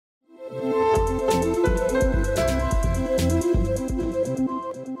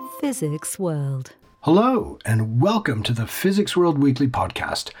Physics World. Hello, and welcome to the Physics World Weekly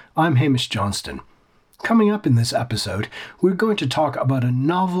Podcast. I'm Hamish Johnston. Coming up in this episode, we're going to talk about a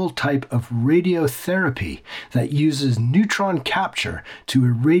novel type of radiotherapy that uses neutron capture to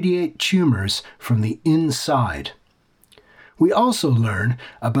irradiate tumors from the inside. We also learn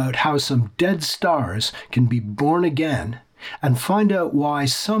about how some dead stars can be born again and find out why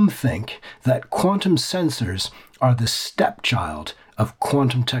some think that quantum sensors are the stepchild of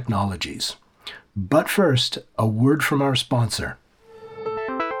quantum technologies. But first, a word from our sponsor.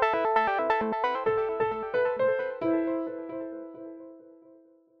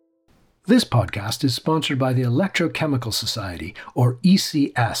 This podcast is sponsored by the Electrochemical Society, or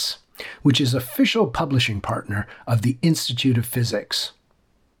ECS, which is official publishing partner of the Institute of Physics.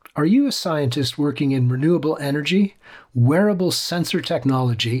 Are you a scientist working in renewable energy, wearable sensor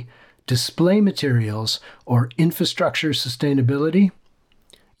technology, display materials, or infrastructure sustainability?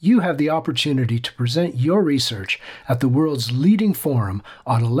 You have the opportunity to present your research at the world's leading forum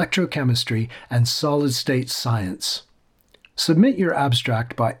on electrochemistry and solid-state science. Submit your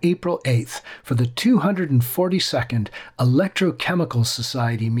abstract by April 8th for the 242nd Electrochemical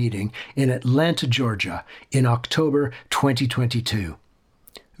Society meeting in Atlanta, Georgia in October 2022.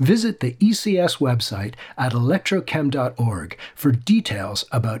 Visit the ECS website at electrochem.org for details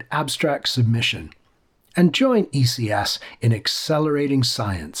about abstract submission. And join ECS in accelerating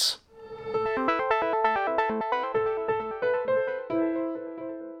science.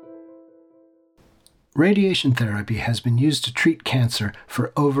 Radiation therapy has been used to treat cancer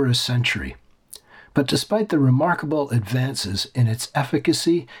for over a century. But despite the remarkable advances in its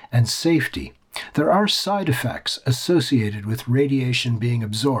efficacy and safety, there are side effects associated with radiation being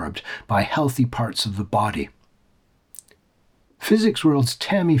absorbed by healthy parts of the body. Physics World's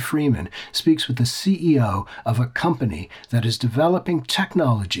Tammy Freeman speaks with the CEO of a company that is developing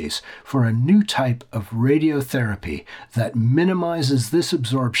technologies for a new type of radiotherapy that minimizes this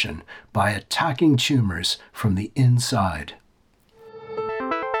absorption by attacking tumors from the inside.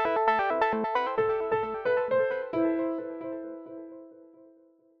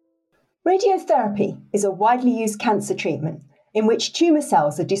 Radiotherapy is a widely used cancer treatment in which tumour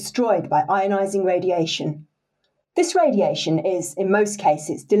cells are destroyed by ionising radiation. This radiation is, in most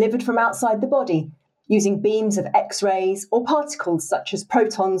cases, delivered from outside the body using beams of X-rays or particles such as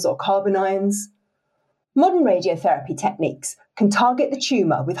protons or carbon ions. Modern radiotherapy techniques can target the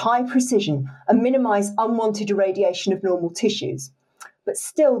tumour with high precision and minimise unwanted irradiation of normal tissues. But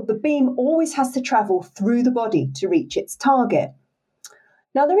still, the beam always has to travel through the body to reach its target.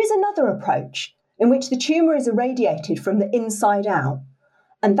 Now, there is another approach in which the tumour is irradiated from the inside out.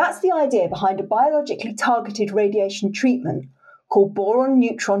 And that's the idea behind a biologically targeted radiation treatment called boron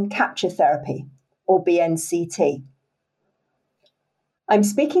neutron capture therapy, or BNCT. I'm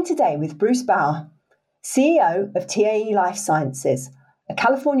speaking today with Bruce Bauer, CEO of TAE Life Sciences, a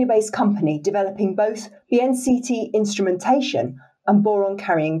California-based company developing both BNCT instrumentation and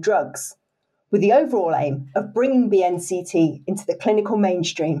boron-carrying drugs, with the overall aim of bringing BNCT into the clinical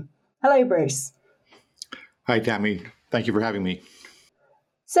mainstream. Hello, Bruce. Hi, Tammy. Thank you for having me.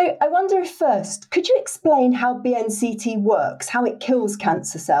 So I wonder if first, could you explain how BNCT works, how it kills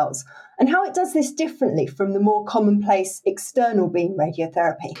cancer cells, and how it does this differently from the more commonplace external beam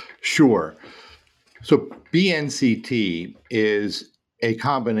radiotherapy? Sure. So BNCT is a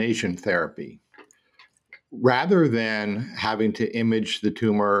combination therapy. Rather than having to image the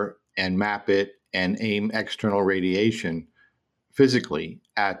tumor and map it and aim external radiation physically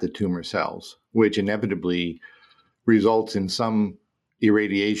at the tumor cells, which inevitably results in some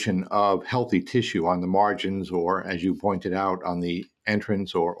irradiation of healthy tissue on the margins or, as you pointed out, on the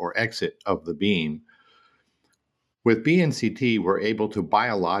entrance or exit of the beam. With BNCT, we're able to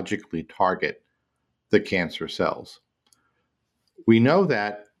biologically target the cancer cells. We know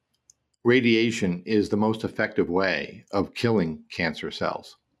that radiation is the most effective way of killing cancer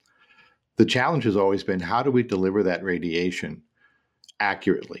cells. The challenge has always been, how do we deliver that radiation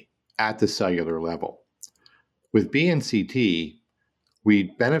accurately at the cellular level? With BNCT, we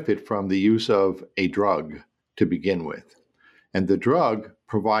benefit from the use of a drug to begin with. And the drug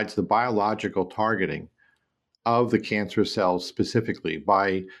provides the biological targeting of the cancer cells specifically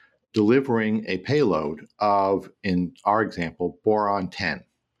by delivering a payload of, in our example, boron-10.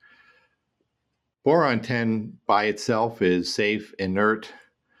 Boron-10 by itself is safe, inert,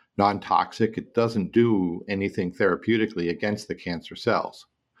 non-toxic. It doesn't do anything therapeutically against the cancer cells.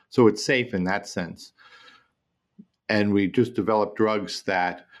 So it's safe in that sense. And we just developed drugs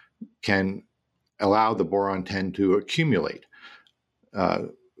that can allow the boron-10 to accumulate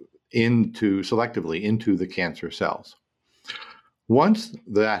selectively into the cancer cells. Once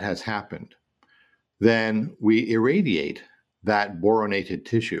that has happened, then we irradiate that boronated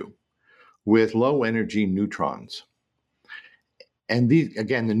tissue with low energy neutrons. And these,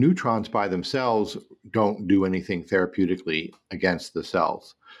 again, the neutrons by themselves don't do anything therapeutically against the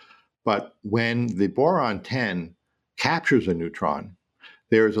cells. But when the boron 10 captures a neutron,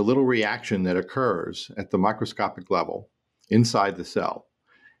 there is a little reaction that occurs at the microscopic level inside the cell.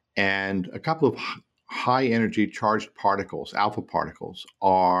 And a couple of high energy charged particles, alpha particles,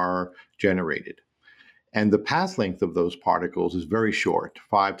 are generated. And the path length of those particles is very short,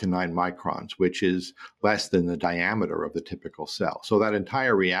 5 to 9 microns, which is less than the diameter of the typical cell. So that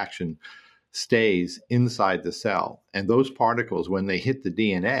entire reaction stays inside the cell. And those particles, when they hit the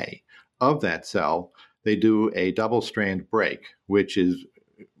DNA of that cell, they do a double strand break, which is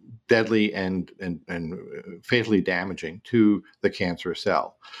deadly and fatally damaging to the cancer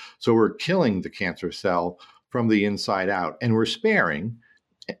cell. So we're killing the cancer cell from the inside out, and we're sparing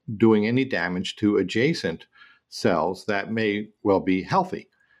doing any damage to adjacent cells that may well be healthy.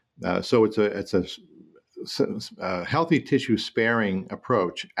 So it's a healthy tissue sparing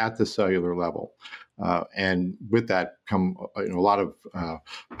approach at the cellular level. And with that come a lot of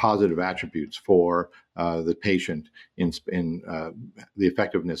positive attributes for the patient in the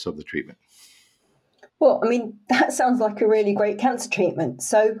effectiveness of the treatment. Well, I mean, that sounds like a really great cancer treatment.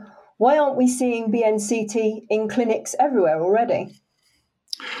 So why aren't we seeing BNCT in clinics everywhere already?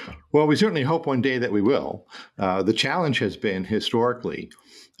 Well, we certainly hope one day that we will. The challenge has been historically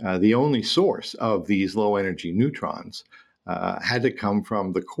the only source of these low energy neutrons had to come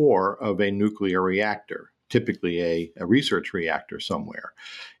from the core of a nuclear reactor, typically a research reactor somewhere.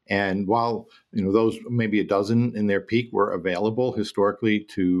 And while those maybe a dozen in their peak were available historically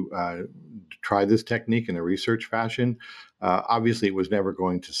to try this technique in a research fashion, obviously it was never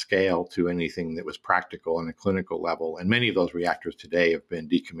going to scale to anything that was practical on a clinical level. And many of those reactors today have been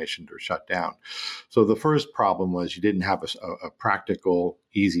decommissioned or shut down. So the first problem was you didn't have a practical,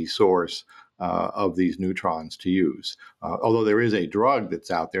 easy source of these neutrons to use. Although there is a drug that's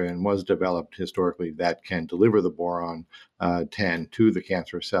out there and was developed historically that can deliver the boron 10 to the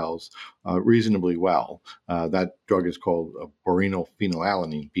cancer cells reasonably well. That drug is called borenyl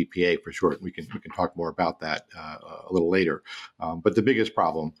phenylalanine, BPA for short. We can talk more about that a little later. But the biggest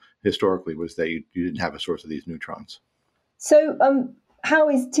problem historically was that you didn't have a source of these neutrons. So how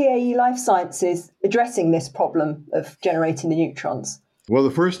is TAE Life Sciences addressing this problem of generating the neutrons? Well,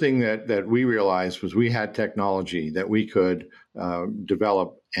 the first thing that we realized was we had technology that we could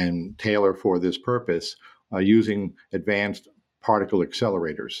develop and tailor for this purpose using advanced particle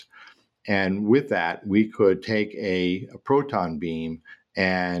accelerators. And with that, we could take a proton beam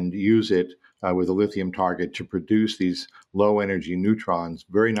and use it with a lithium target to produce these low energy neutrons,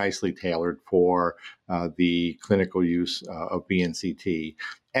 very nicely tailored for the clinical use of BNCT.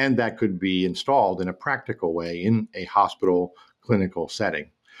 And that could be installed in a practical way in a hospital clinical setting.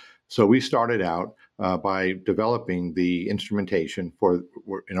 So we started out by developing the instrumentation for,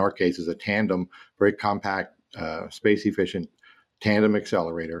 in our case, is a tandem, very compact, space-efficient tandem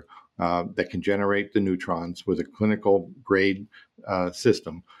accelerator that can generate the neutrons with a clinical grade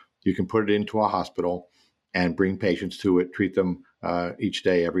system. You can put it into a hospital and bring patients to it, treat them each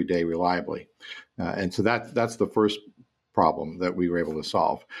day, every day reliably. And so that's the first problem that we were able to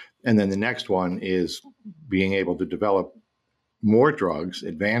solve. And then the next one is being able to develop more drugs,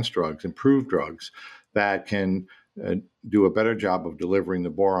 advanced drugs, improved drugs that can do a better job of delivering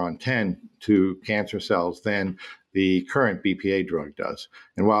the boron 10 to cancer cells than the current BPA drug does.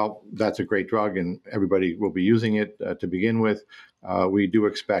 And while that's a great drug and everybody will be using it to begin with, we do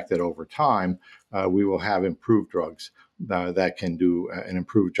expect that over time we will have improved drugs that can do an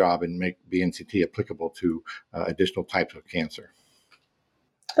improved job and make BNCT applicable to additional types of cancer.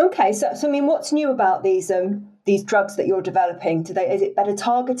 Okay, so I mean, what's new about these drugs that you're developing? Is it better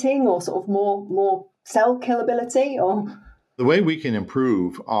targeting or sort of more cell killability, or? The way we can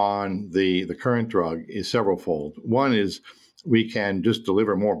improve on the current drug is several-fold. One is we can just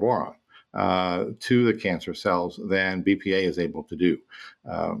deliver more boron to the cancer cells than BPA is able to do.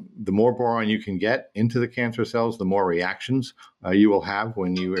 The more boron you can get into the cancer cells, the more reactions you will have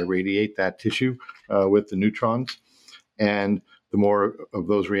when you irradiate that tissue with the neutrons. And the more of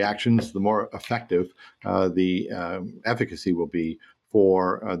those reactions, the more effective the efficacy will be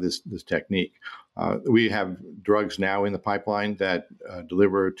for this technique. We have drugs now in the pipeline that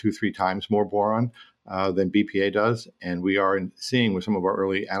deliver 2-3 times more boron than BPA does, and we are seeing with some of our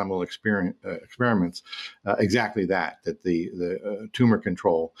early animal experiments exactly that the tumor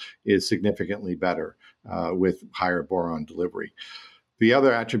control is significantly better with higher boron delivery. The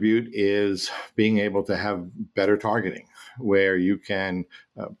other attribute is being able to have better targeting, where you can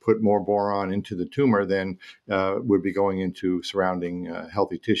put more boron into the tumor than would be going into surrounding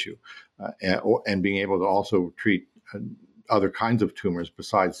healthy tissue, and being able to also treat other kinds of tumors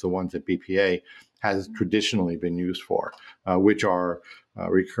besides the ones that BPA has traditionally been used for, which are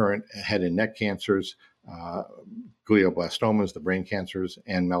recurrent head and neck cancers, glioblastomas, the brain cancers,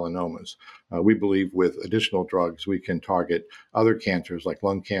 and melanomas. We believe with additional drugs, we can target other cancers like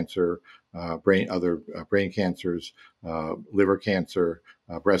lung cancer, brain cancers, liver cancer,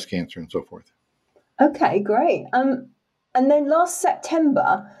 breast cancer, and so forth. Okay, great. And then last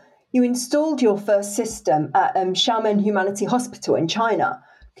September, you installed your first system at Xiamen Humanity Hospital in China.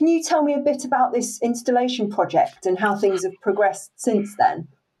 Can you tell me a bit about this installation project and how things have progressed since then?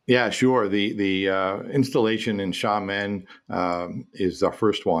 Yeah, sure. The installation in Xiamen is our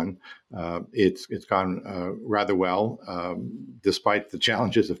first one. It's gone rather well, despite the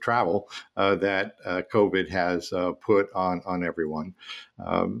challenges of travel that COVID has put on everyone.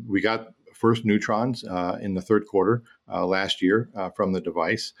 We got first neutrons in the third quarter last year from the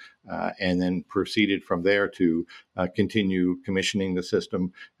device, and then proceeded from there to continue commissioning the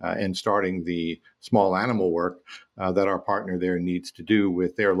system and starting the small animal work that our partner there needs to do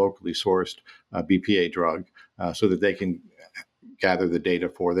with their locally sourced BPA drug so that they can gather the data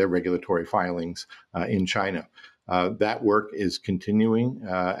for their regulatory filings in China. That work is continuing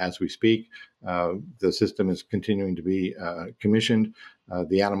as we speak. The system is continuing to be commissioned.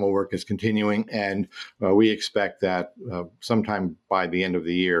 The animal work is continuing, and we expect that sometime by the end of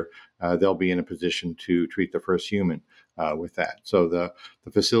the year, they'll be in a position to treat the first human with that. So the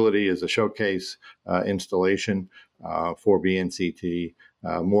facility is a showcase installation for BNCT.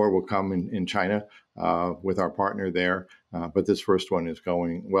 More will come in China with our partner there. But this first one is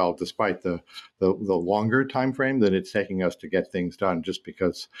going well, despite the longer time frame that it's taking us to get things done, just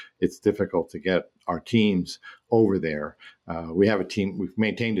because it's difficult to get our teams over there. We have a team, we've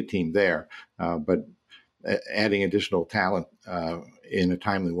maintained a team there, but adding additional talent in a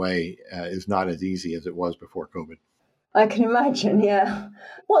timely way is not as easy as it was before COVID. I can imagine, yeah.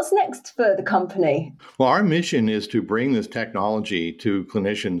 What's next for the company? Well, our mission is to bring this technology to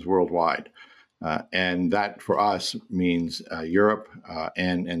clinicians worldwide. And that for us means Europe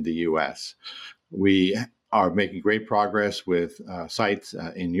and the US. We are making great progress with sites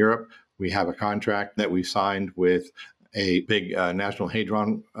in Europe. We have a contract that we signed with a big National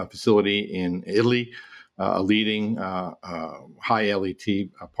Hadron facility in Italy, a leading high LET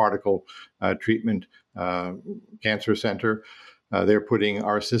particle treatment cancer center. They're putting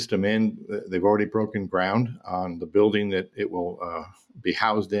our system in. They've already broken ground on the building that it will be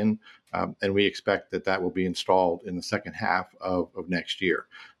housed in, and we expect that will be installed in the second half of next year.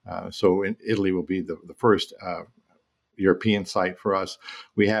 So in Italy will be the first European site for us.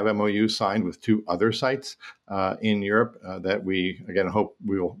 We have MOU signed with 2 other sites in Europe that we, again, hope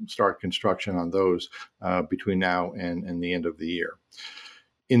we will start construction on those between now and the end of the year.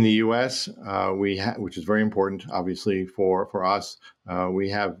 In the U.S., which is very important, obviously, for us, we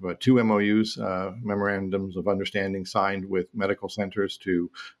have 2 MOUs, memorandums of understanding, signed with medical centers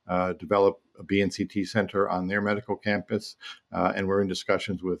to develop a BNCT center on their medical campus. And we're in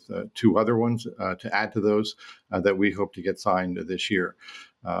discussions with 2 other ones to add to those that we hope to get signed this year.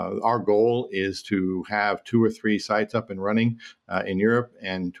 Our goal is to have 2 or 3 sites up and running in Europe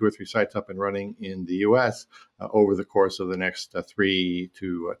and 2 or 3 sites up and running in the U.S. Over the course of the next 3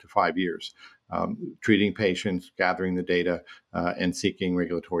 to 5 years, treating patients, gathering the data, and seeking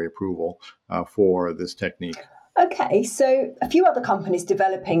regulatory approval for this technique. Okay, so a few other companies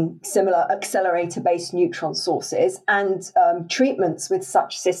developing similar accelerator-based neutron sources and treatments with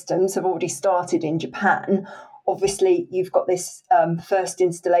such systems have already started in Japan. Obviously, you've got this first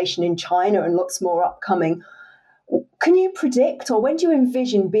installation in China and lots more upcoming. Can you predict, or when do you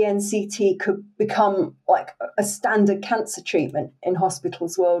envision BNCT could become like a standard cancer treatment in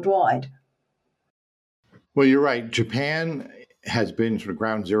hospitals worldwide? Well, you're right. Japan has been sort of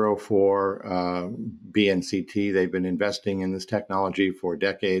ground zero for BNCT. They've been investing in this technology for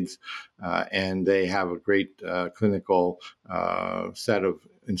decades, and they have a great clinical set of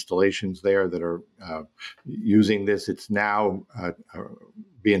installations there that are using this. It's now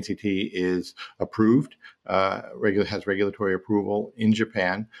BNCT is approved, has regulatory approval in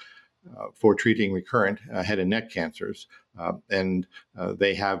Japan for treating recurrent head and neck cancers, and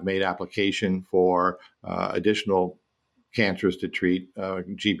they have made application for additional cancers to treat,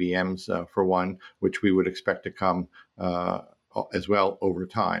 GBMs for one, which we would expect to come as well over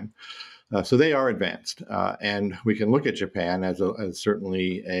time. So they are advanced, and we can look at Japan as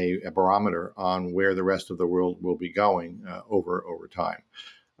certainly a barometer on where the rest of the world will be going over time.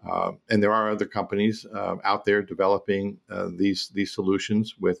 And there are other companies out there developing these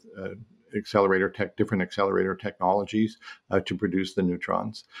solutions with different accelerator technologies to produce the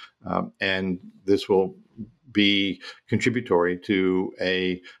neutrons, and this will be contributory to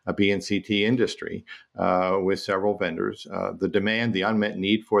a BNCT industry with several vendors. The unmet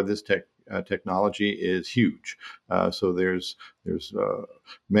need for this technology is huge. So there's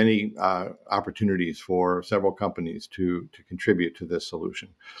many opportunities for several companies to contribute to this solution.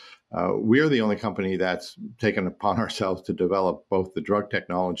 We are the only company that's taken upon ourselves to develop both the drug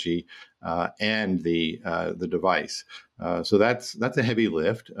technology and the device. So that's a heavy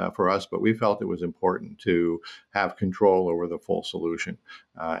lift for us, but we felt it was important to have control over the full solution.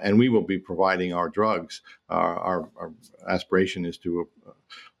 And we will be providing our drugs. Our aspiration is to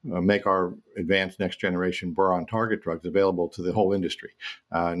make our advanced next generation boron target drugs available to the whole industry,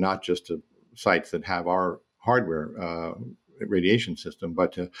 not just to sites that have our hardware radiation system,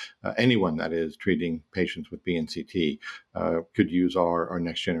 but to anyone that is treating patients with BNCT could use our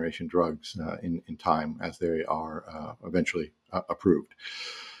next generation drugs in time as they are eventually approved.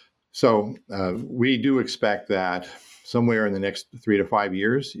 So we do expect that somewhere in the next 3 to 5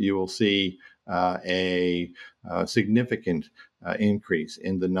 years, you will see a significant increase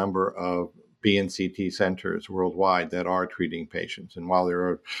in the number of BNCT centers worldwide that are treating patients. And while there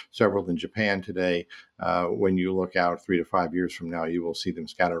are several in Japan today, when you look out 3 to 5 years from now, you will see them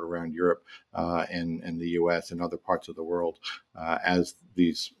scattered around Europe and the US and other parts of the world as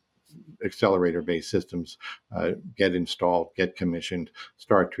these accelerator-based systems get installed, get commissioned,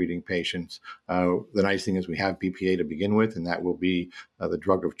 start treating patients. The nice thing is we have BPA to begin with, and that will be the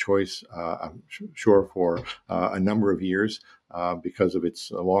drug of choice, I'm sure, for a number of years because of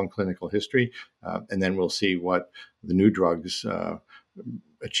its long clinical history. And then we'll see what the new drugs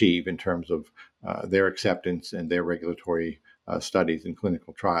achieve in terms of their acceptance and their regulatory studies and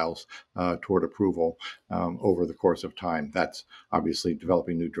clinical trials toward approval over the course of time. That's obviously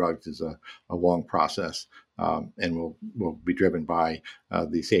developing new drugs is a long process and will be driven by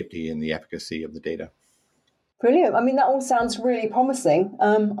the safety and the efficacy of the data. Brilliant. I mean, that all sounds really promising.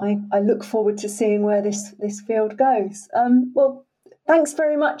 I look forward to seeing where this field goes. Well, thanks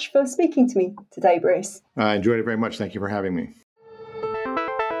very much for speaking to me today, Bruce. I enjoyed it very much. Thank you for having me.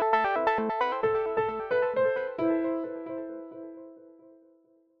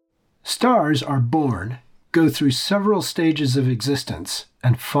 Stars are born, go through several stages of existence,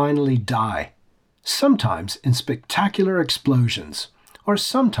 and finally die. Sometimes in spectacular explosions, or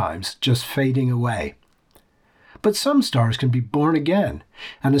sometimes just fading away. But some stars can be born again,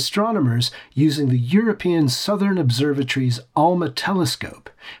 and astronomers using the European Southern Observatory's ALMA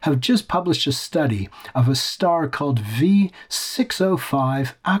telescope have just published a study of a star called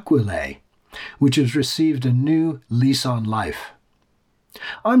V605 Aquilae, which has received a new lease on life.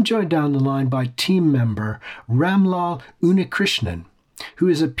 I'm joined down the line by team member Ramlal Unnikrishnan, who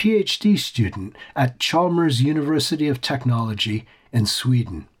is a PhD student at Chalmers University of Technology in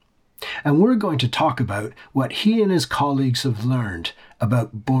Sweden. And we're going to talk about what he and his colleagues have learned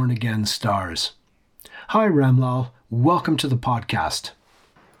about born-again stars. Hi, Ramlal. Welcome to the podcast.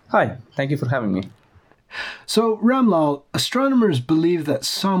 Hi, thank you for having me. So, Ramlal, astronomers believe that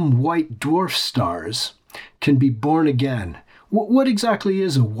some white dwarf stars can be born again. What exactly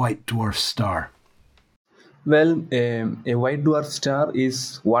is a white dwarf star? Well, a white dwarf star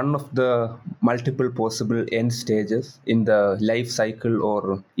is one of the multiple possible end stages in the life cycle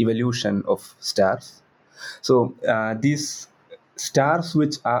or evolution of stars. So these stars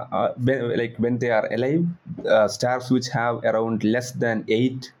which are like when they are alive, stars which have around less than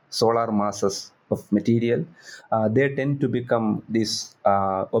 8 solar masses of material, they tend to become these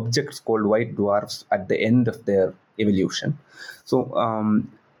objects called white dwarfs at the end of their evolution. So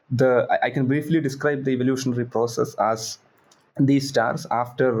I can briefly describe the evolutionary process as these stars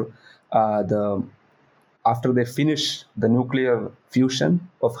after they finish the nuclear fusion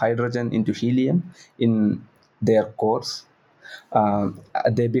of hydrogen into helium in their cores,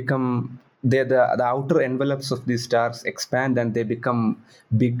 they become the outer envelopes of these stars expand and they become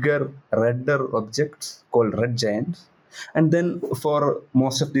bigger, redder objects called red giants. And then for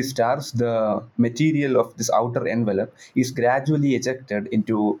most of these stars, the material of this outer envelope is gradually ejected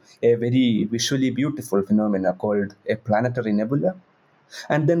into a very visually beautiful phenomena called a planetary nebula.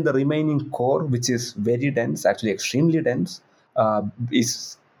 And then the remaining core, which is very dense, actually extremely dense,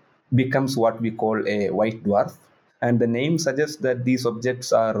 becomes what we call a white dwarf. And the name suggests that these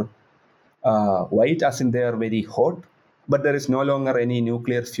objects are white, as in they are very hot, but there is no longer any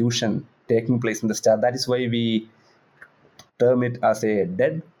nuclear fusion taking place in the star. That is why we term it as a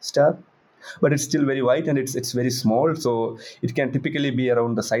dead star. But it's still very white and it's very small, so it can typically be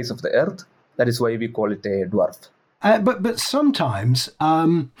around the size of the Earth. That is why we call it a dwarf. But sometimes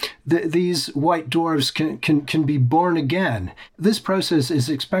these white dwarfs can be born again. This process is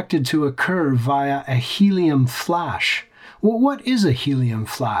expected to occur via a helium flash. Well, what is a helium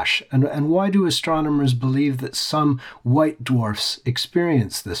flash, and why do astronomers believe that some white dwarfs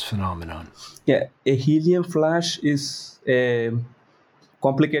experience this phenomenon? Yeah, a helium flash is a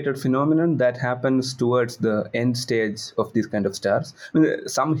complicated phenomenon that happens towards the end stage of these kind of stars. I mean,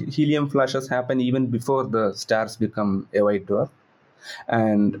 some helium flashes happen even before the stars become a white dwarf.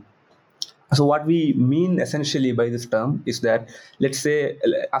 And so what we mean essentially by this term is that, let's say,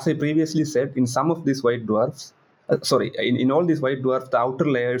 as I previously said, in some of these white dwarfs, in all these white dwarfs, the outer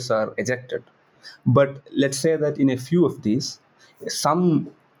layers are ejected. But let's say that in a few of these,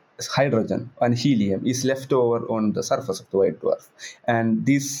 some hydrogen and helium is left over on the surface of the white dwarf, and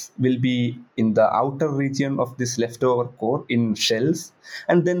this will be in the outer region of this leftover core in shells,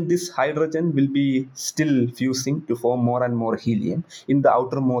 and then this hydrogen will be still fusing to form more and more helium in the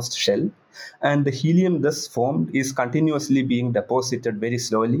outermost shell, and the helium thus formed is continuously being deposited very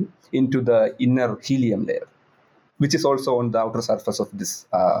slowly into the inner helium layer, which is also on the outer surface of this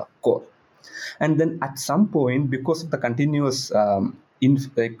core. And then at some point, because of the continuous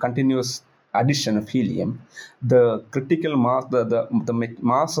addition of helium, the critical mass, the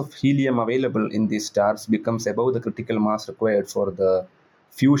mass of helium available in these stars becomes above the critical mass required for the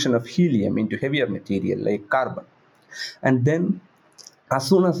fusion of helium into heavier material like carbon. And then as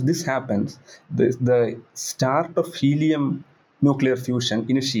soon as this happens, the start of helium nuclear fusion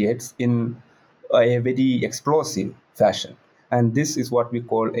initiates in a very explosive fashion. And this is what we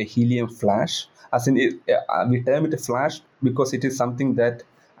call a helium flash. As in, we term it a flash because it is something that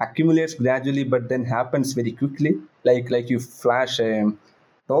accumulates gradually but then happens very quickly, like you flash a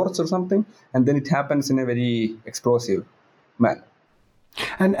torch or something, and then it happens in a very explosive manner.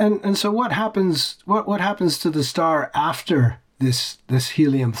 And so what happens to the star after this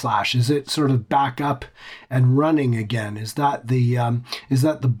helium flash? Is it sort of back up and running again? Is that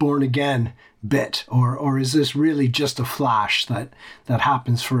the born again bit, or is this really just a flash that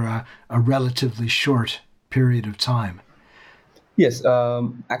happens for a relatively short period of time? Yes,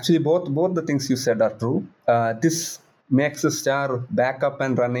 actually both the things you said are true. This makes the star back up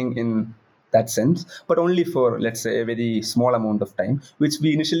and running in that sense, but only for, let's say, a very small amount of time, which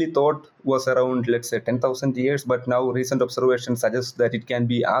we initially thought was around, let's say, 10,000 years, but now recent observations suggest that it can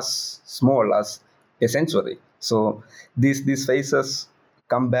be as small as a century. So these phases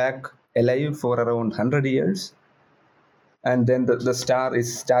come back alive for around 100 years, and then the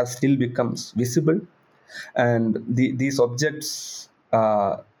star still becomes visible, and these objects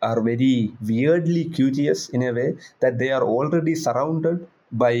are very weirdly curious in a way that they are already surrounded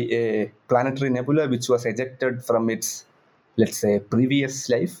by a planetary nebula which was ejected from its, let's say, previous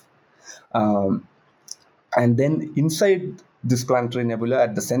life, and then inside this planetary nebula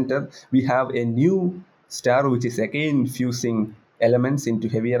at the center we have a new star which is again fusing elements into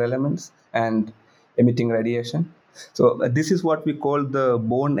heavier elements and emitting radiation. So this is what we call the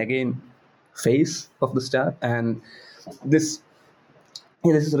born again phase of the star, and this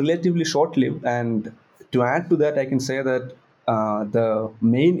is relatively short-lived. And to add to that, I can say that the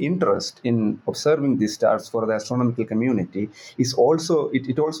main interest in observing these stars for the astronomical community is also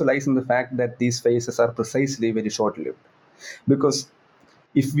it also lies in the fact that these phases are precisely very short-lived, because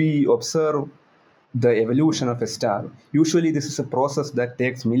if we observe the evolution of a star, usually this is a process that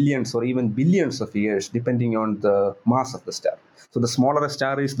takes millions or even billions of years depending on the mass of the star. So the smaller a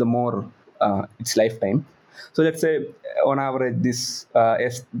star is, the more its lifetime. So let's say on average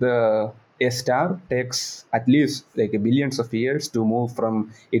a star takes at least like billions of years to move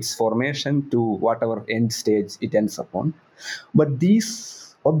from its formation to whatever end stage it ends up on. But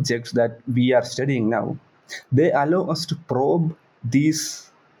these objects that we are studying now, they allow us to probe these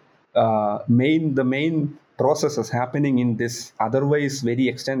the main processes happening in this otherwise very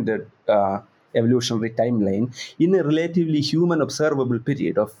extended evolutionary timeline in a relatively human observable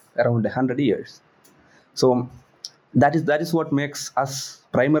period of around 100 years. So that is what makes us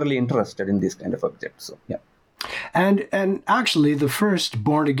primarily interested in this kind of objects. So yeah. And actually, the first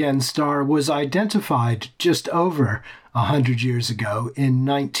born-again star was identified just over 100 years ago in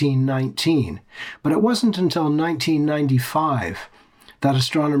 1919. But it wasn't until 1995 that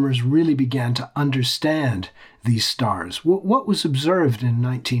astronomers really began to understand these stars. What was observed in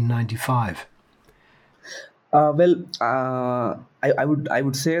 1995? Well, I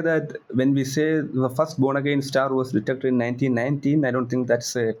would say that when we say the first born again star was detected in 1919, I don't think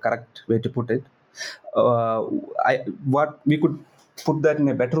that's a correct way to put it. I what we could put that in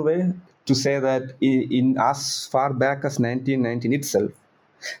a better way to say that in as far back as 1919 itself,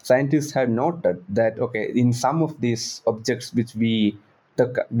 scientists had noted that okay, in some of these objects which we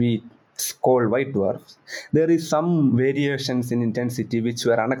call white dwarfs, there is some variations in intensity which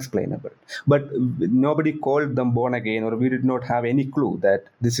were unexplainable. But nobody called them born again, or we did not have any clue that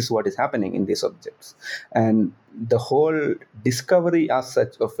this is what is happening in these objects. And the whole discovery as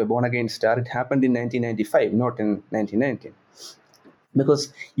such of a born again star, it happened in 1995, not in 1919,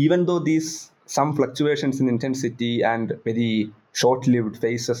 because even though these some fluctuations in intensity and very short-lived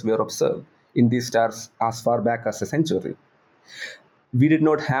phases were observed in these stars as far back as a century, we did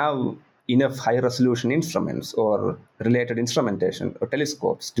not have enough high resolution instruments or related instrumentation or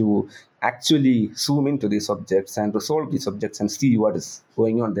telescopes to actually zoom into these objects and resolve these objects and see what is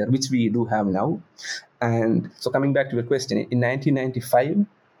going on there, which we do have now. And so coming back to your question, in 1995,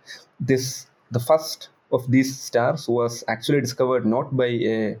 the first of these stars was actually discovered not by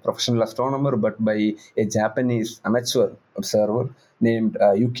a professional astronomer but by a Japanese amateur observer named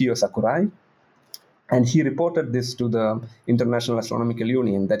Yukio Sakurai. And he reported this to the International Astronomical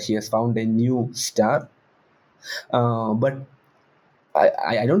Union that he has found a new star. But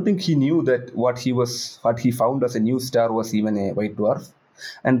I don't think he knew that what he found as a new star was even a white dwarf.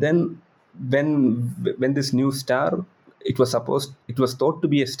 And then when this new star, it was thought to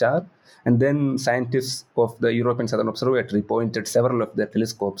be a star, and then scientists of the European Southern Observatory pointed several of their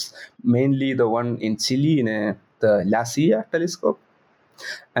telescopes, mainly the one in Chile in the La Silla telescope,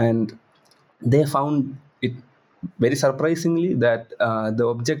 and they found it very surprisingly that the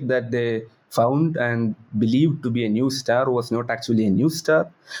object that they found and believed to be a new star was not actually a new star,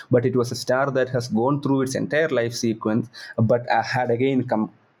 but it was a star that has gone through its entire life sequence, but had again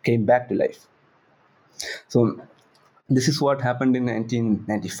came back to life. So this is what happened in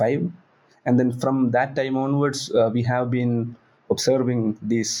 1995, and then from that time onwards, we have been observing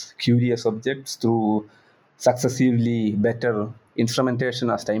these curious objects through successively better instrumentation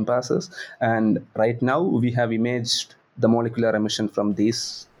as time passes. And right now, we have imaged the molecular emission from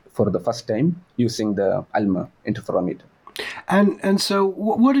these for the first time using the ALMA interferometer. And so,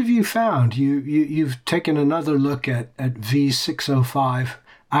 what have you found? You've taken another look at V605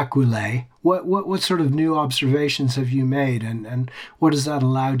 Aquilae. What sort of new observations have you made, and what has that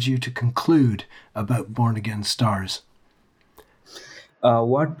allowed you to conclude about born again stars?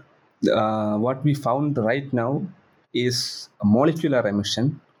 What we found right now is a molecular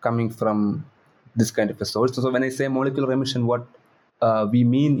emission coming from this kind of a source. So when I say molecular emission, what we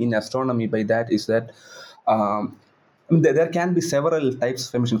mean in astronomy by that is that there can be several types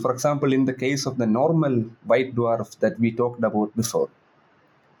of emission. For example, in the case of the normal white dwarf that we talked about before,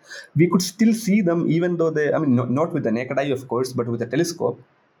 we could still see them even though not with the naked eye, of course, but with a telescope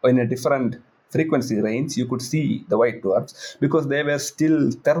in a different frequency range, you could see the white dwarfs because they were still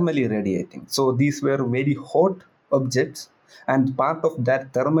thermally radiating. So these were very hot objects, and part of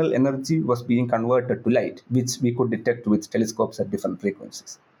that thermal energy was being converted to light, which we could detect with telescopes at different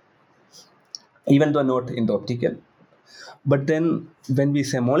frequencies, even though not in the optical. But then when we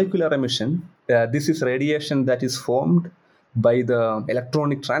say molecular emission, this is radiation that is formed by the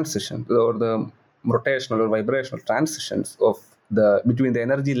electronic transition or the rotational or vibrational transitions of between the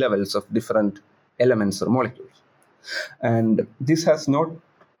energy levels of different elements or molecules. And this has not,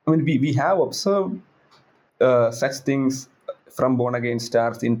 we have observed such things from born again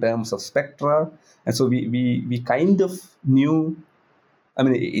stars in terms of spectra. And so we kind of knew,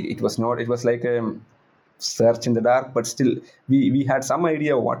 it was not, it was like a search in the dark, but still we had some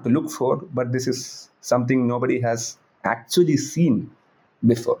idea what to look for, but this is something nobody has actually seen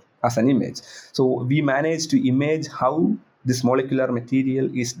before as an image. So we managed to image how this molecular material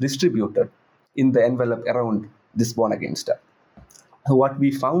is distributed in the envelope around this born again star. So what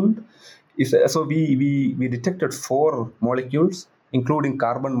we found is, so we detected 4 molecules, including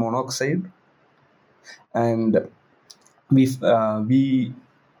carbon monoxide, and we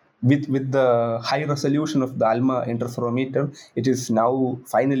with the high resolution of the ALMA interferometer, it is now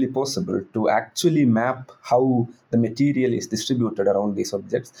finally possible to actually map how the material is distributed around these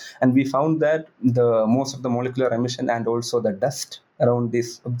objects. And we found that the most of the molecular emission and also the dust around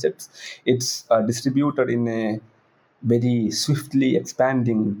these objects, it's distributed in a very swiftly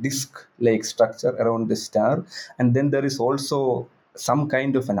expanding disk-like structure around the star. And then there is also some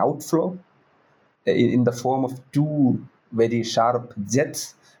kind of an outflow in the form of 2 very sharp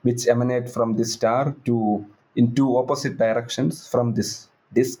jets which emanate from this star in 2 opposite directions from this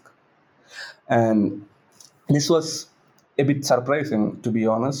disk. And this was a bit surprising, to be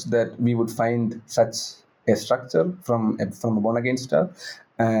honest, that we would find such a structure from a Born-Again star.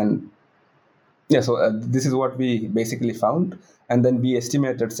 And yeah, so this is what we basically found. And then we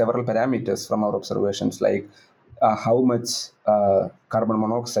estimated several parameters from our observations, like how much carbon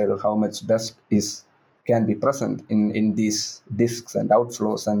monoxide or how much dust can be present in these disks and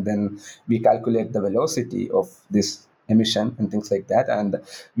outflows. And then we calculate the velocity of this emission and things like that. And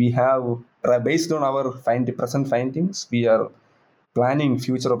we have, based on our present findings, we are planning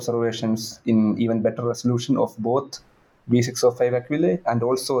future observations in even better resolution of both B605 Aquilae and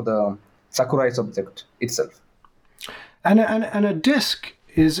also the Sakurai object itself. And a disk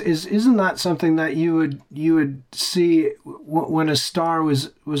isn't that something that you would see when a star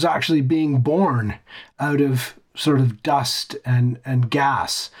was actually being born out of sort of dust and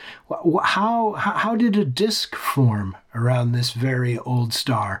gas? How did a disk form around this very old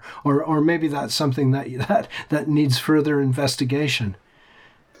star? Or maybe that's something that needs further investigation.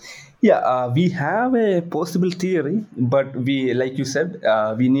 Yeah, we have a possible theory, but we, like you said,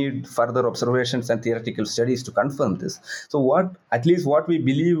 we need further observations and theoretical studies to confirm this. So at least what we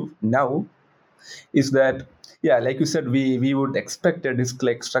believe now is that, yeah, like you said, we would expect a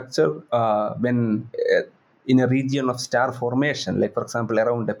disk-like structure when in a region of star formation, like for example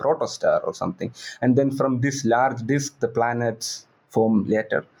around a protostar or something, and then from this large disk the planets form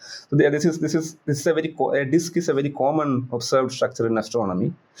later. So this is a disk is a very common observed structure in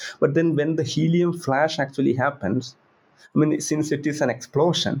astronomy. But then when the helium flash actually happens, I mean, since it is an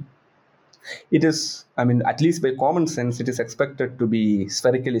explosion, it is, I mean, at least by common sense, it is expected to be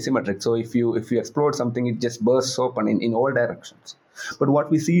spherically symmetric. So if you explode something, it just bursts open in all directions. But what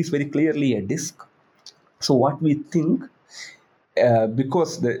we see is very clearly a disk. So what we think,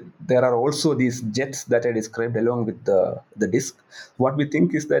 because there are also these jets that I described along with the disk, what we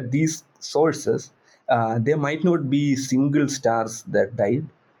think is that these sources, they might not be single stars that died,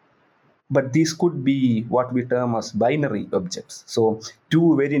 but these could be what we term as binary objects. So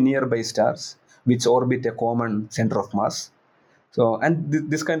two very nearby stars which orbit a common center of mass. So, and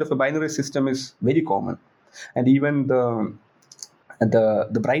this kind of a binary system is very common. And even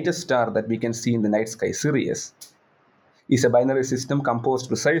the brightest star that we can see in the night sky, Sirius, is a binary system composed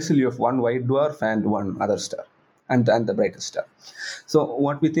precisely of one white dwarf and one other star, and the brightest star. So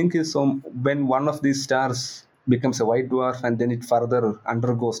what we think is, when one of these stars becomes a white dwarf and then it further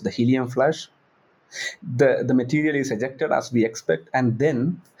undergoes the helium flash, the material is ejected as we expect, and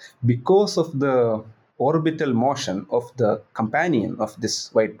then because of the orbital motion of the companion of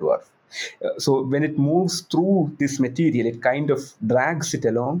this white dwarf, so when it moves through this material, it kind of drags it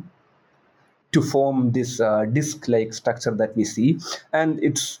along to form this disk-like structure that we see. And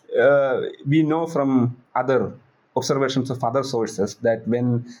it's we know from other observations of other sources that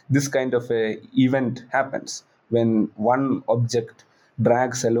when this kind of a event happens, when one object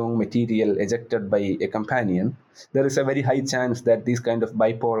drags along material ejected by a companion, there is a very high chance that these kind of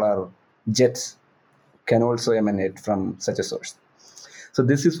bipolar jets can also emanate from such a source. So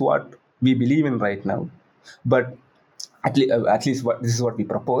this is what we believe in right now, but at least this is what we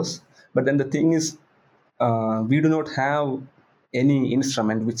propose. But then the thing is, we do not have any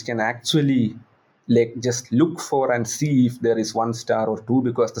instrument which can actually just look for and see if there is one star or two,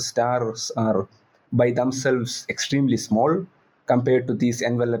 because the stars are by themselves extremely small compared to these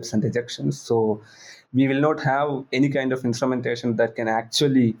envelopes and ejections. So we will not have any kind of instrumentation that can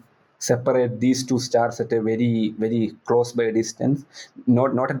actually separate these two stars at a very, very close by distance,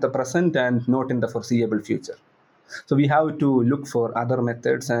 not at the present and not in the foreseeable future. So we have to look for other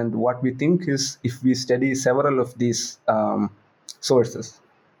methods, and what we think is, if we study several of these sources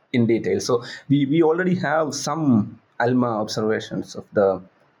in detail. So we already have some ALMA observations of the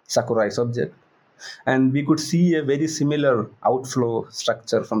Sakurai object, and we could see a very similar outflow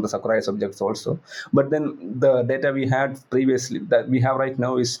structure from the Sakurai objects also. But then the data we had previously, that we have right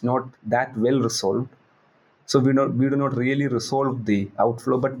now, is not that well resolved. So we do not really resolve the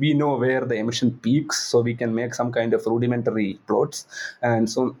outflow, but we know where the emission peaks, so we can make some kind of rudimentary plots. And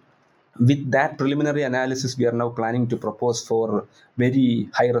so with that preliminary analysis, we are now planning to propose for very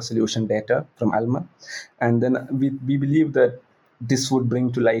high resolution data from ALMA. And then we believe that this would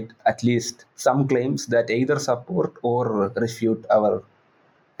bring to light at least some claims that either support or refute our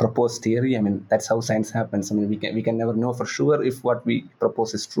proposed theory. I mean, that's how science happens. I mean, we can never know for sure if what we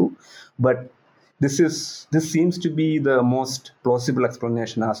propose is true, but this seems to be the most plausible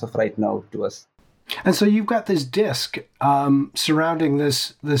explanation as of right now to us. And so you've got this disk surrounding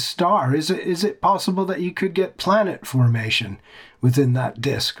this star. Is it possible that you could get planet formation within that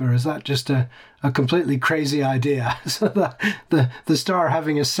disk, or is that just a completely crazy idea? So the star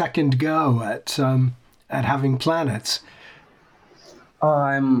having a second go at at having planets?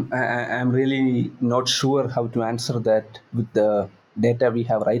 I'm really not sure how to answer that with the data we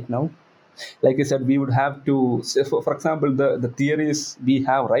have right now. Like I said, we would have to, for example, the theories we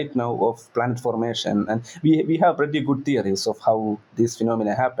have right now of planet formation, and we have pretty good theories of how this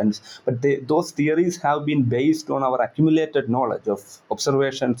phenomena happens, but those theories have been based on our accumulated knowledge of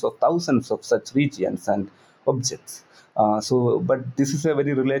observations of thousands of such regions and objects. But this is a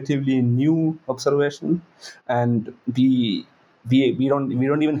very relatively new observation, and we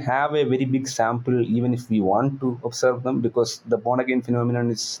don't even have a very big sample, even if we want to observe them, because the born again phenomenon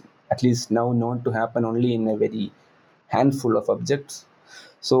is at least now known to happen only in a very handful of objects.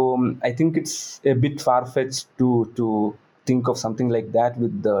 So I think it's a bit far fetched to think of something like that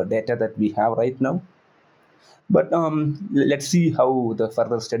with the data that we have right now. But let's see how the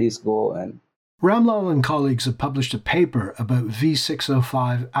further studies go. And Ramlal and colleagues have published a paper about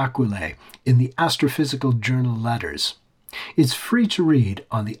V605 Aquilae in the Astrophysical Journal Letters. It's free to read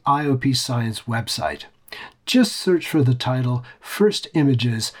on the IOP Science website. Just search for the title First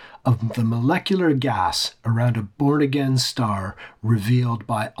Images of the Molecular Gas Around a Born-Again Star Revealed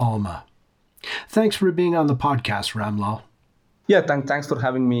by ALMA. Thanks for being on the podcast, Ramlal. yeah, thanks for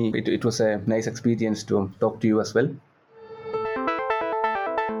having me. It was a nice experience to talk to you as well.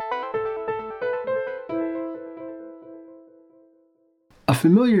 A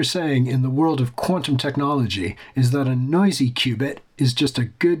familiar saying in the world of quantum technology is that a noisy qubit is just a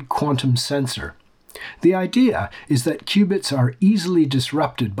good quantum sensor. The idea is that qubits are easily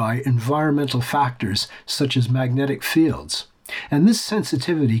disrupted by environmental factors such as magnetic fields, and this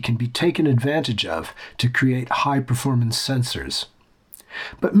sensitivity can be taken advantage of to create high-performance sensors.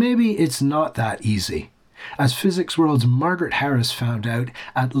 But maybe it's not that easy, as Physics World's Margaret Harris found out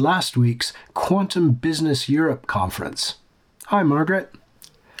at last week's Quantum Business Europe conference. Hi, Margaret.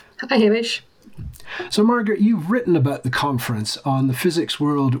 Hi, Hamish. So, Margaret, you've written about the conference on the Physics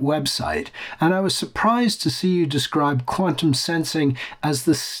World website, and I was surprised to see you describe quantum sensing as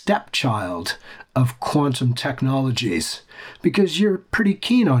the stepchild of quantum technologies, because you're pretty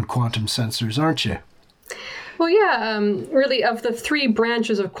keen on quantum sensors, aren't you? Well, yeah, really, of the three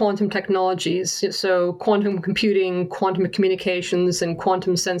branches of quantum technologies, so quantum computing, quantum communications, and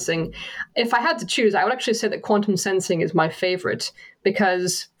quantum sensing, if I had to choose, I would actually say that quantum sensing is my favorite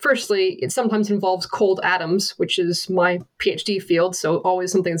because, firstly, it sometimes involves cold atoms, which is my PhD field, so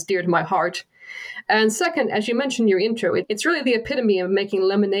always something that's dear to my heart. And second, as you mentioned in your intro, it's really the epitome of making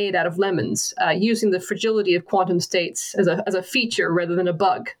lemonade out of lemons, using the fragility of quantum states as a feature rather than a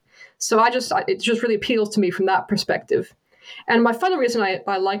bug. So it just really appeals to me from that perspective. And my final reason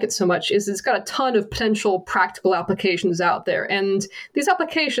I like it so much is it's got a ton of potential practical applications out there. And these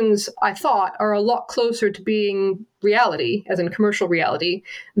applications, I thought, are a lot closer to being reality, as in commercial reality,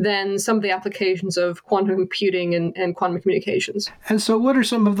 than some of the applications of quantum computing and quantum communications. And so what are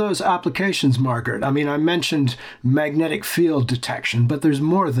some of those applications, Margaret? I mean, I mentioned magnetic field detection, but there's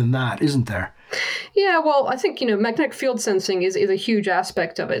more than that, isn't there? Yeah, well, I think, magnetic field sensing is a huge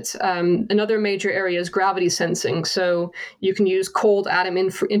aspect of it. Another major area is gravity sensing. So you can use cold atom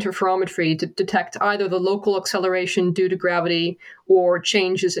interferometry to detect either the local acceleration due to gravity or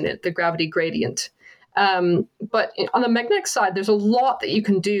changes in it, the gravity gradient. But on the magnetic side, there's a lot that you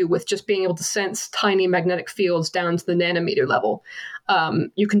can do with just being able to sense tiny magnetic fields down to the nanometer level.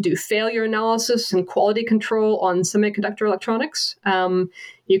 You can do failure analysis and quality control on semiconductor electronics.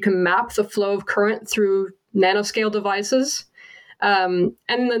 You can map the flow of current through nanoscale devices. And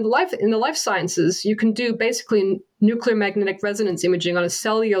in the life sciences, you can do basically nuclear magnetic resonance imaging on a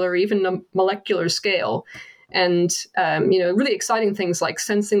cellular or even a molecular scale. And, really exciting things like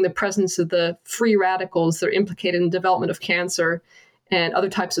sensing the presence of the free radicals that are implicated in the development of cancer and other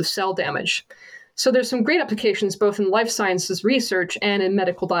types of cell damage. So there's some great applications both in life sciences research and in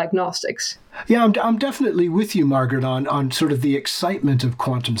medical diagnostics. Yeah, I'm definitely with you, Margaret, on sort of the excitement of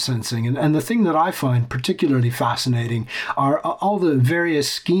quantum sensing. And the thing that I find particularly fascinating are all the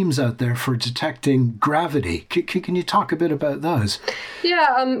various schemes out there for detecting gravity. Can you talk a bit about those?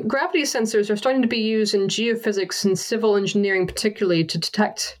 Yeah, gravity sensors are starting to be used in geophysics and civil engineering particularly to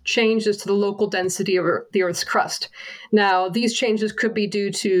detect changes to the local density of the Earth's crust. Now, these changes could be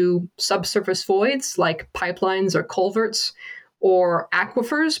due to subsurface voids like pipelines or culverts, or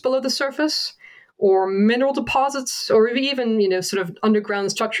aquifers below the surface, or mineral deposits, or even, sort of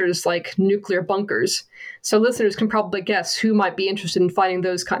underground structures like nuclear bunkers. So listeners can probably guess who might be interested in finding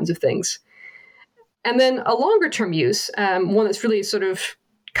those kinds of things. And then a longer-term use, one that's really sort of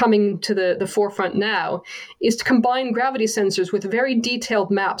coming to the forefront now, is to combine gravity sensors with very detailed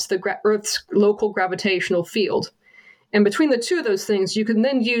maps of the Earth's local gravitational field. And between the two of those things, you can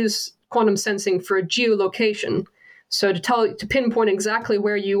then use quantum sensing for geolocation. So to pinpoint exactly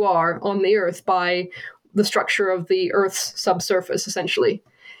where you are on the Earth by the structure of the Earth's subsurface, essentially.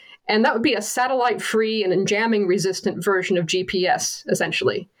 And that would be a satellite-free and jamming-resistant version of GPS,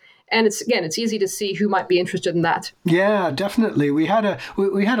 essentially. And it's easy to see who might be interested in that. Yeah, definitely. We had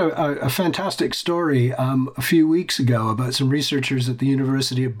a fantastic story a few weeks ago about some researchers at the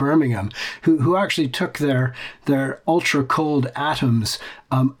University of Birmingham who actually took their ultra cold atoms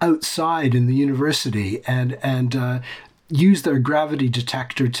outside in the university and used their gravity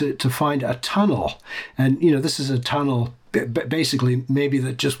detector to find a tunnel. And this is a tunnel basically maybe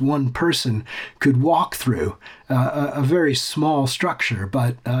that just one person could walk through, a very small structure,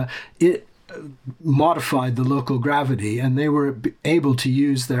 but it modified the local gravity, and they were able to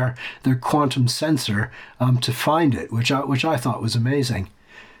use their quantum sensor to find it, which I thought was amazing.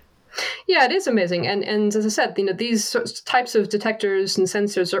 Yeah, it is amazing. And as I said, these types of detectors and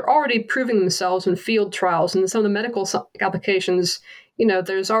sensors are already proving themselves in field trials, and some of the medical applications,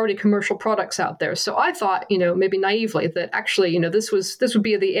 there's already commercial products out there. So I thought, maybe naively, that actually, this would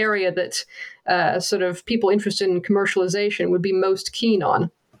be the area that sort of people interested in commercialization would be most keen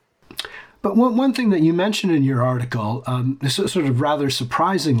on. But one thing that you mentioned in your article, sort of rather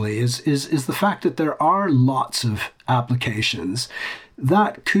surprisingly, is the fact that there are lots of applications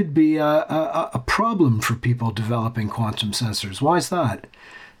that could be a problem for people developing quantum sensors. Why is that?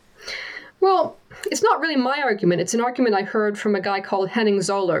 Well, it's not really my argument. It's an argument I heard from a guy called Henning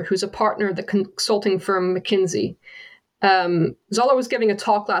Zoller, who's a partner of the consulting firm McKinsey. Zoller was giving a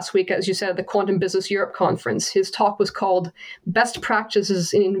talk last week, as you said, at the Quantum Business Europe conference. His talk was called Best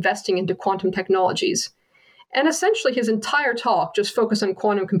Practices in Investing into Quantum Technologies. And essentially his entire talk just focused on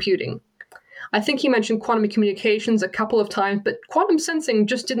quantum computing. I think he mentioned quantum communications a couple of times, but quantum sensing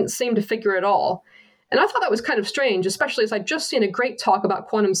just didn't seem to figure at all. And I thought that was kind of strange, especially as I'd just seen a great talk about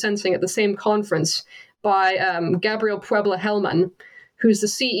quantum sensing at the same conference by Gabriel Puebla-Hellman, who's the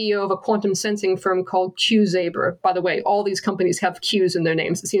CEO of a quantum sensing firm called QSaber. By the way, all these companies have Qs in their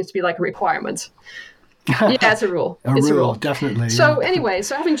names. It seems to be like a requirement. Yeah, it's a rule. It's a rule, definitely. So yeah. Anyway,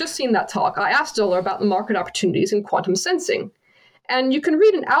 so having just seen that talk, I asked Zoller about the market opportunities in quantum sensing. And you can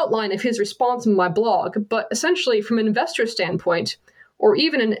read an outline of his response in my blog, but essentially from an investor standpoint, or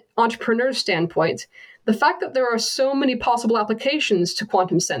even an entrepreneur's standpoint, the fact that there are so many possible applications to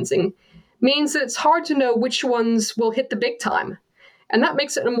quantum sensing means that it's hard to know which ones will hit the big time. And that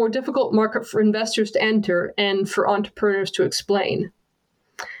makes it a more difficult market for investors to enter and for entrepreneurs to explain.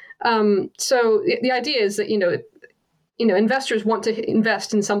 So the idea is that, investors want to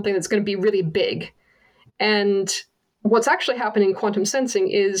invest in something that's going to be really big. And what's actually happening in quantum sensing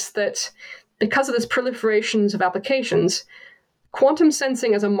is that because of this proliferations of applications, quantum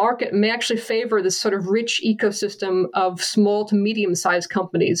sensing as a market may actually favor this sort of rich ecosystem of small to medium-sized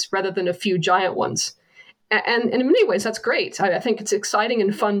companies rather than a few giant ones. And in many ways, that's great. I think it's exciting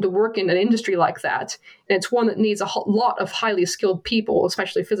and fun to work in an industry like that. And it's one that needs a lot of highly skilled people,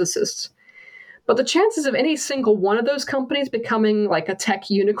 especially physicists. But the chances of any single one of those companies becoming like a tech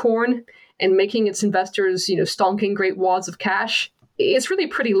unicorn and making its investors, stonking great wads of cash, it's really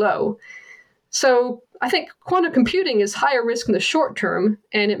pretty low. So I think quantum computing is higher risk in the short term,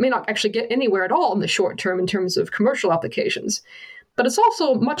 and it may not actually get anywhere at all in the short term in terms of commercial applications. But it's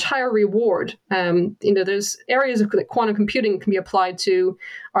also much higher reward. There's areas that quantum computing can be applied to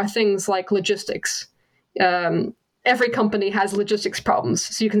are things like logistics. Every company has logistics problems.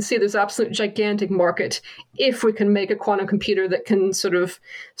 So you can see there's an absolute gigantic market if we can make a quantum computer that can sort of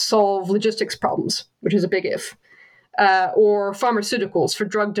solve logistics problems, which is a big if. Or pharmaceuticals for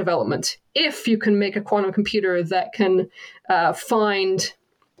drug development. If you can make a quantum computer that can find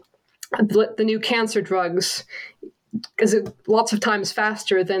the new cancer drugs, because lots of times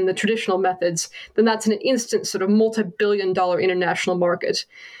faster than the traditional methods, then that's an instant sort of multi-billion-dollar international market.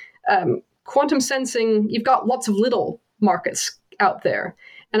 Quantum sensing, you've got lots of little markets out there.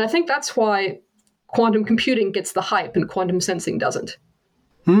 And I think that's why quantum computing gets the hype and quantum sensing doesn't.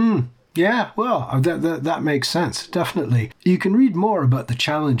 Yeah, well, that makes sense, definitely. You can read more about the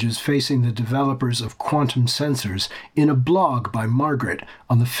challenges facing the developers of quantum sensors in a blog by Margaret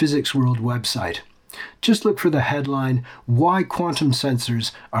on the Physics World website. Just look for the headline, Why Quantum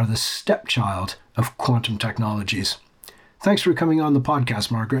Sensors Are the Stepchild of Quantum Technologies. Thanks for coming on the podcast,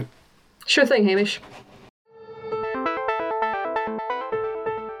 Margaret. Sure thing, Hamish.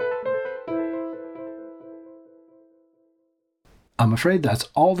 I'm afraid that's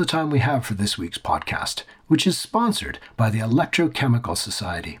all the time we have for this week's podcast, which is sponsored by the Electrochemical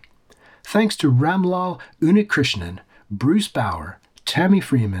Society. Thanks to Ramlal Unnikrishnan, Bruce Bauer, Tammy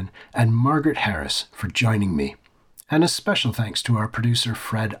Freeman, and Margaret Harris for joining me. And a special thanks to our producer,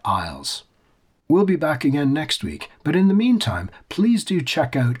 Fred Isles. We'll be back again next week, but in the meantime, please do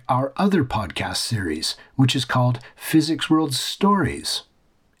check out our other podcast series, which is called Physics World Stories.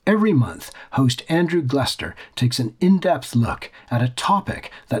 Every month, host Andrew Glester takes an in-depth look at a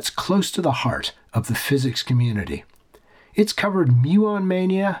topic that's close to the heart of the physics community. It's covered muon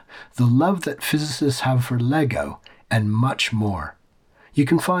mania, the love that physicists have for Lego, and much more. You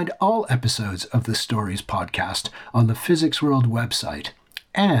can find all episodes of the Stories podcast on the Physics World website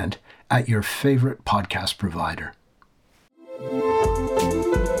and at your favorite podcast provider.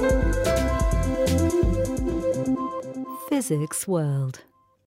 Physics World.